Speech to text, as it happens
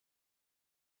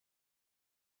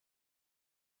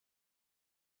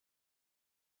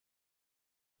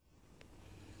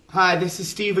Hi, this is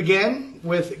Steve again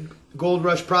with Gold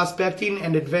Rush Prospecting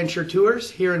and Adventure Tours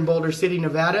here in Boulder City,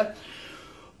 Nevada.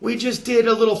 We just did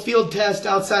a little field test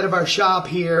outside of our shop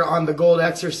here on the Gold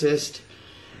Exorcist,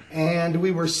 and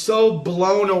we were so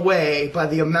blown away by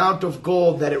the amount of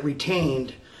gold that it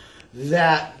retained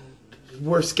that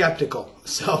we're skeptical.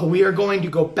 So we are going to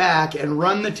go back and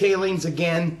run the tailings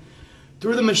again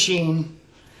through the machine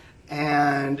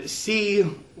and see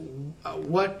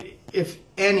what, if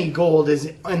any, gold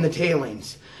is in the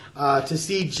tailings, to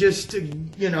see just,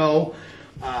 you know,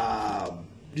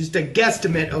 just a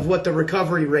guesstimate of what the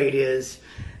recovery rate is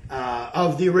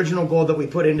of the original gold that we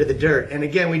put into the dirt. And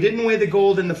again, we didn't weigh the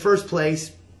gold in the first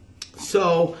place,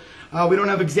 so we don't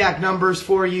have exact numbers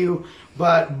for you,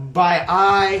 but by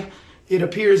eye, it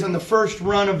appears on the first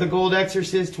run of the Gold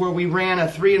Exorcist where we ran a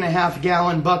 3.5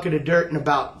 gallon bucket of dirt in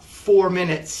about 4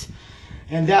 minutes.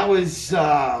 And that was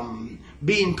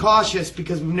being cautious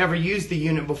because we've never used the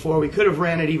unit before. We could have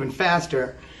ran it even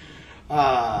faster.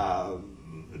 The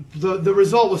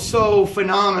result was so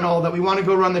phenomenal that we want to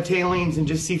go run the tailings and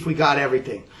just see if we got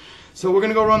everything. So we're going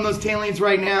to go run those tailings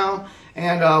right now,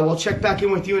 and we'll check back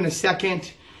in with you in a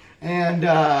second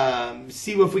and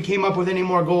see if we came up with any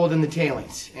more gold in the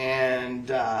tailings. And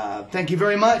thank you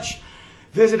very much.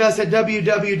 Visit us at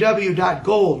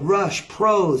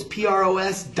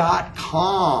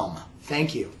www.goldrushpros.com.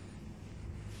 Thank you.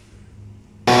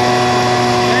 All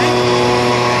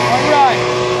right.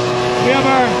 We have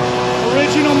our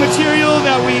original material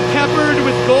that we peppered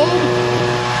with gold.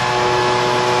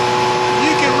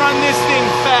 You can run this thing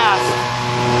fast.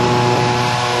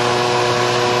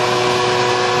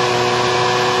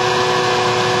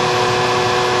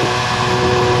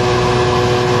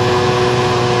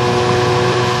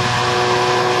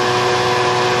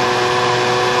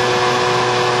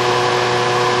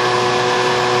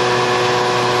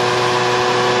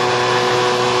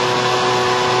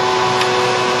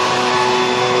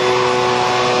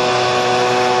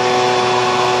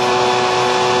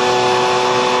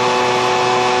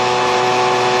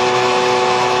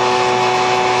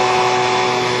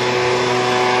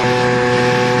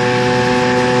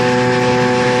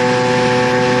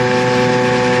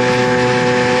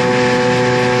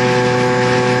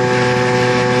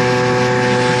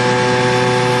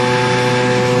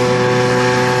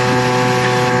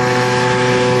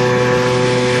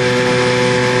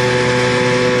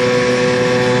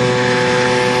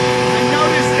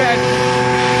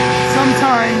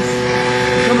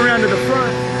 Come around to the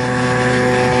front.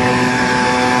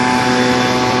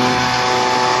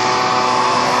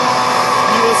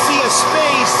 You will see a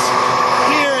space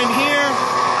here and here.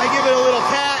 I give it a little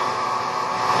pat,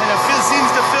 and it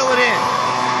seems to fill it in.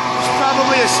 There's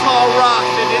probably a small rock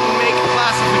that didn't make a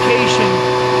classification.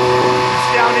 It's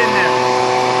down in there.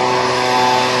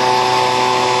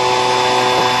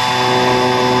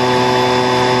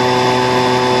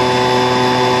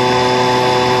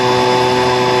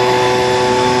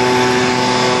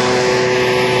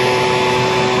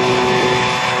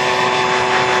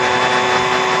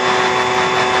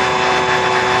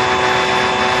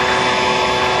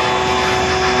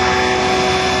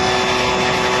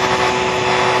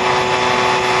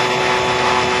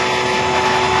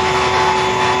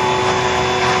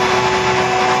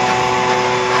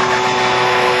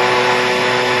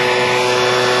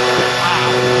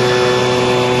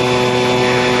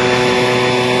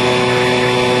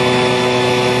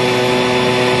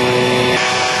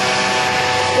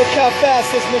 Look how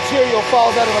fast this material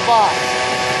falls out of the box.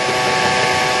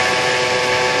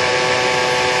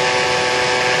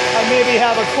 I maybe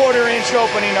have a 1/4 inch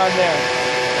opening on there.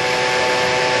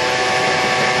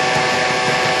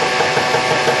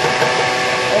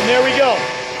 And there we go.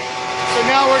 So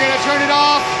now we're going to turn it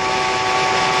off,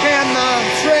 pan the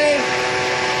tray,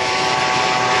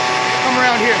 come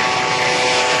around here.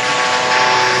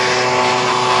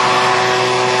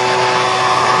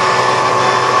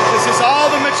 This is all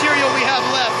the material we have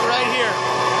left right here.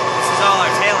 This is all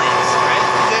our tailings, right?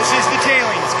 This is the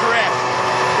tailings, correct.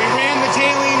 We ran the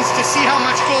tailings to see how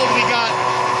much gold we got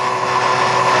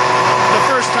the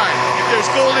first time. If there's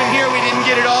gold in here, we didn't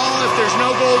get it all. If there's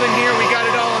no gold in here, we got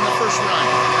it all in the first run.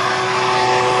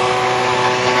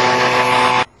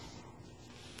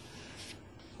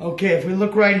 Okay, if we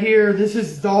look right here, this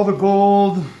is all the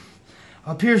gold.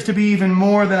 Appears to be even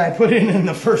more than I put in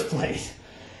the first place.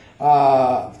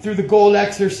 Through the Gold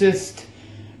Exorcist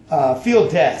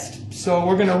field test. So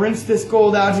we're going to rinse this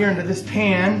gold out here into this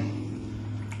pan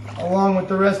along with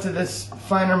the rest of this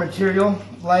finer material,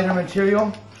 lighter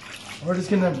material. We're just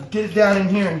going to get it down in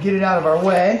here and get it out of our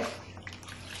way.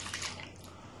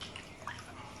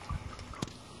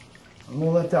 I'm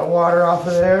going to let that water off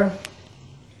of there.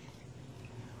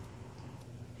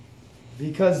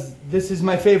 Because this is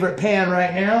my favorite pan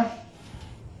right now.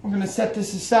 We're going to set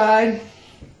this aside.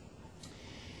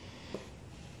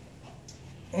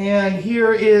 And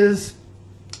here is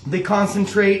the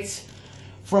concentrates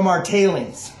from our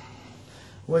tailings.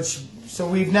 So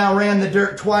we've now ran the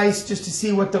dirt twice just to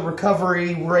see what the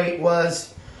recovery rate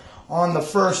was on the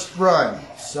first run.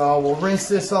 So we'll rinse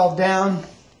this all down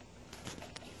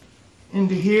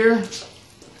into here.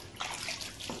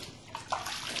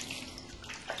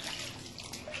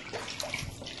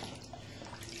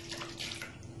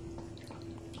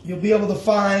 You'll be able to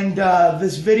find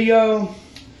this video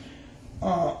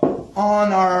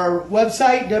on our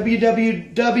website,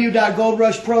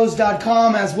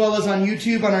 www.goldrushpros.com, as well as on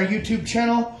YouTube, on our YouTube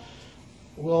channel.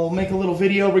 We'll make a little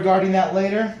video regarding that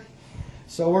later.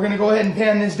 So we're going to go ahead and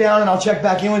pan this down, and I'll check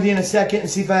back in with you in a second and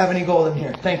see if I have any gold in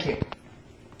here. Thank you.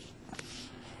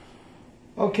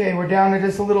 Okay, we're down to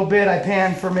just a little bit. I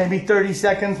panned for maybe 30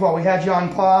 seconds while we had you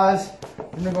on pause.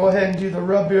 I'm going to go ahead and do the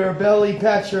rub your belly,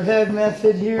 pat your head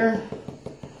method here.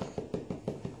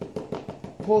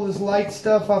 Pull this light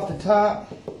stuff off the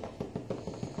top.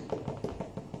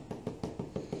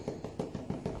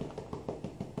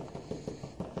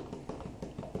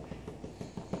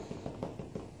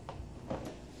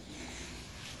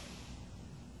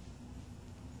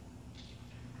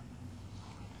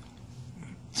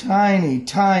 Tiny,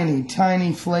 tiny,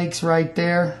 tiny flakes right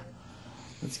there.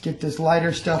 Let's get this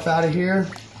lighter stuff out of here.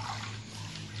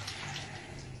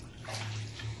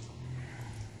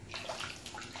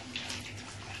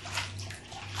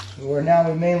 Where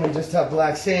now we mainly just have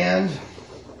black sand.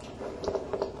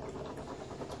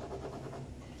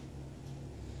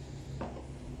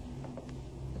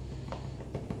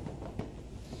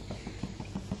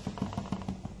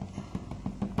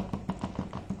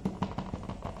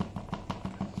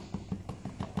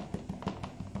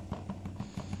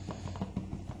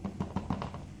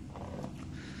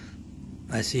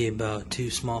 I see about 2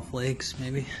 small flakes,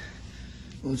 maybe.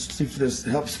 Let's see if this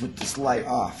helps with this light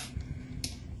off.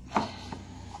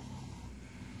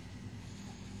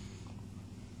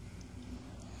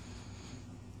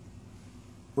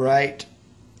 Right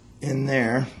in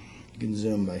there. You can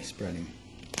zoom by spreading.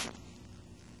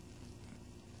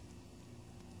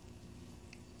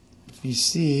 If you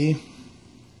see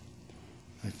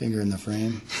my finger in the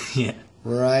frame, Yeah.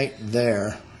 right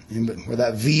there, where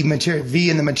that V in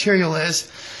the material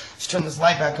is. Let's turn this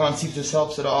light back on, see if this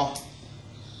helps at all.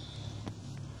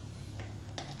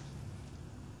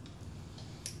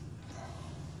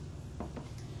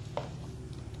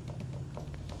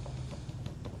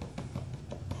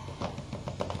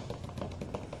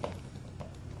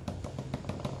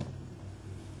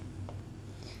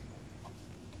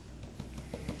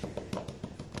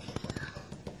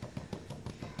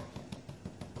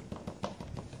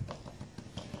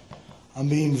 I'm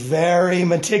being very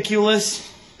meticulous,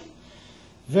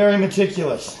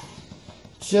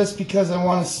 just because I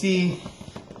want to see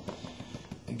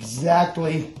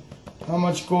exactly how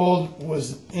much gold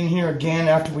was in here again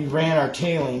after we ran our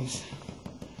tailings.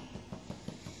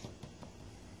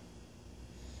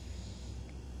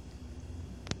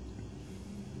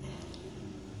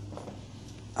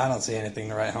 I don't see anything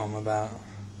to write home about.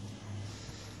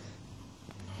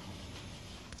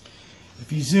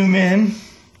 If you zoom in,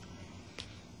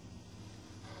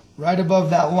 right above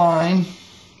that line,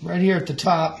 right here at the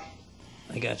top,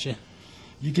 I got you.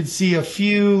 You can see a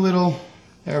few little,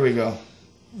 there we go.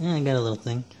 Yeah, I got a little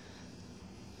thing.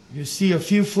 You see a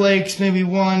few flakes, maybe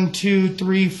 1, 2,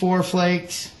 3, 4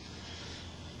 flakes.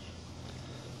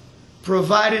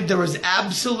 Provided there was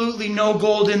absolutely no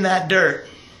gold in that dirt.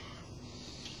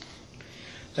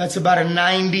 That's about a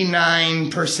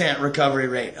 99% recovery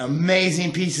rate.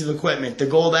 Amazing piece of equipment. The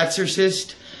Gold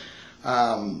Exorcist.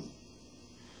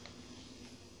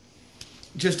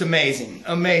 Just amazing.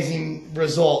 Amazing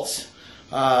results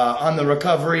on the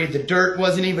recovery. The dirt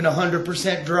wasn't even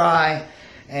 100% dry.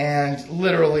 And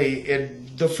literally,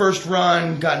 the first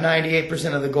run got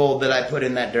 98% of the gold that I put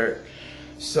in that dirt.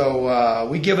 So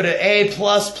we give it an A+++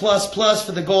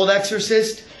 for the Gold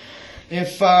Exorcist.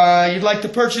 If you'd like to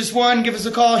purchase one, give us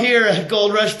a call here at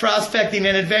Gold Rush Prospecting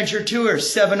and Adventure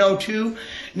Tours,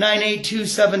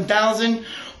 702-982-7000,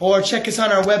 or check us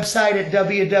on our website at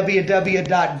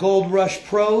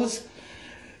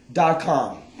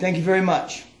www.goldrushpros.com. Thank you very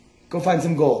much. Go find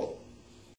some gold.